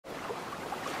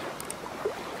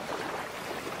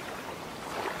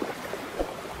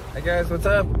Hey guys, what's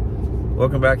up?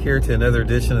 Welcome back here to another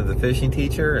edition of The Fishing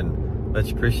Teacher, and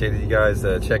much appreciated you guys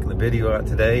checking the video out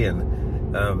today and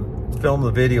filming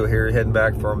the video here, heading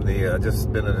back from the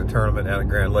just been at a tournament out at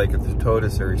Grand Lake at the Toyota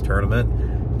Series tournament,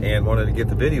 and wanted to get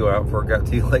the video out before it got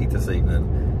too late this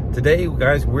evening. Today,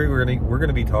 guys, we're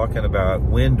gonna be talking about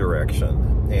wind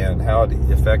direction and how it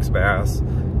affects bass,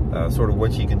 sort of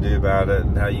what you can do about it,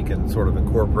 and how you can sort of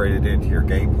incorporate it into your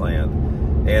game plan.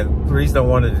 And the reason I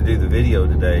wanted to do the video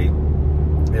today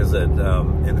is that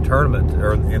in the tournament,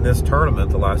 or in this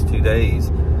tournament, the last 2 days,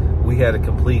 we had a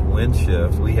complete wind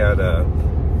shift. We had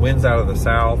winds out of the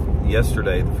south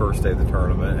yesterday, the first day of the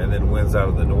tournament, and then winds out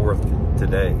of the north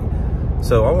today.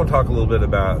 So I want to talk a little bit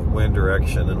about wind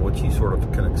direction and what you sort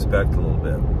of can expect a little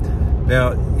bit.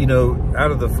 Now, you know,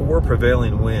 out of the 4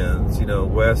 prevailing winds, you know,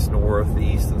 west, north,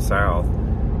 east, and south,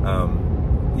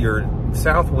 your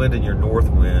south wind and your north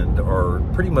wind are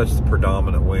pretty much the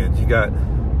predominant winds. You got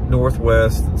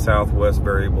northwest and southwest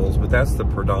variables, but that's the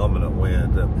predominant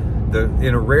wind.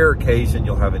 In a rare occasion,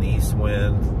 you'll have an east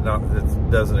wind.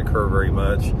 It doesn't occur very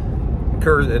much.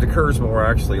 It occurs more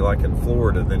actually like in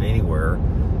Florida than anywhere.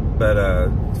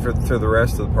 But for the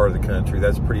rest of the part of the country,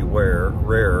 that's pretty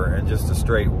rare, and just a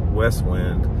straight west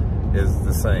wind is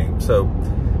the same. So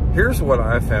here's what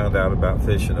I found out about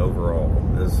fishing overall,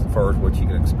 as far as what you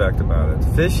can expect about it.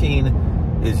 Fishing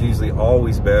is usually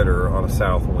always better on a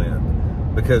south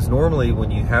wind, because normally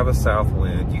when you have a south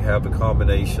wind, you have a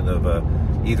combination of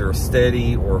either a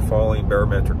steady or falling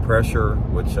barometric pressure,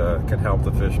 which can help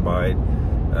the fish bite.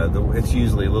 It's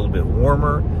usually a little bit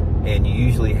warmer, and you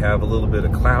usually have a little bit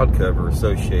of cloud cover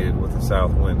associated with the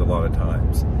south wind a lot of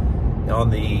times. On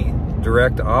the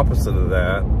direct opposite of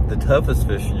that, the toughest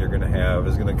fishing you're going to have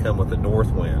is going to come with a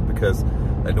north wind, because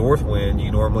a north wind,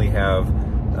 you normally have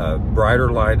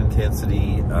brighter light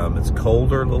intensity, it's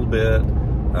colder a little bit,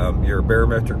 your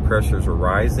barometric pressures are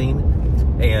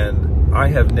rising, and I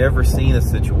have never seen a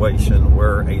situation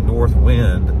where a north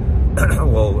wind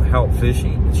will help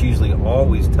fishing. It's usually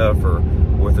always tougher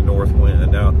with a north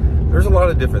wind. Now, there's a lot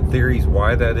of different theories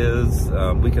why that is.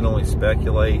 We can only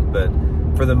speculate, but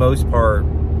for the most part,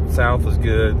 south is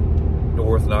good,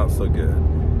 north not so good.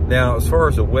 Now, as far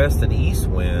as the west and east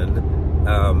wind,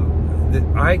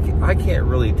 I can't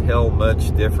really tell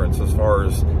much difference as far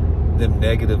as them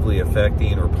negatively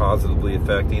affecting or positively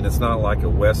affecting. It's not like a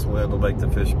west wind will make the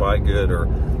fish bite good or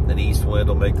an east wind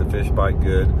will make the fish bite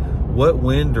good. What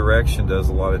wind direction does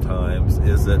a lot of times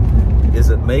is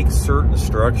it makes certain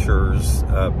structures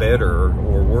better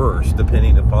or worse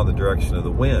depending upon the direction of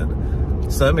the wind.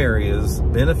 Some areas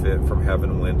benefit from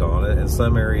having wind on it, and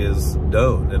some areas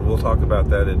don't, and we'll talk about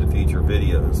that in the future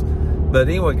videos. But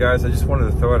anyway, guys, I just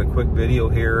wanted to throw out a quick video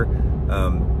here.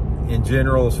 In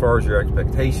general, as far as your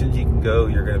expectations you can go,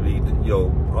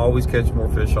 you'll always catch more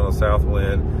fish on a south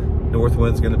wind. North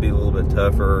wind's going to be a little bit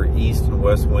tougher. East and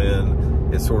west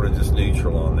wind is sort of just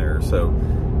neutral on there. So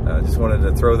just wanted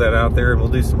to throw that out there, and we'll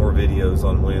do some more videos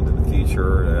on wind in the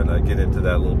future and get into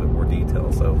that a little bit more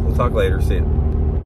detail. So we'll talk later. See you.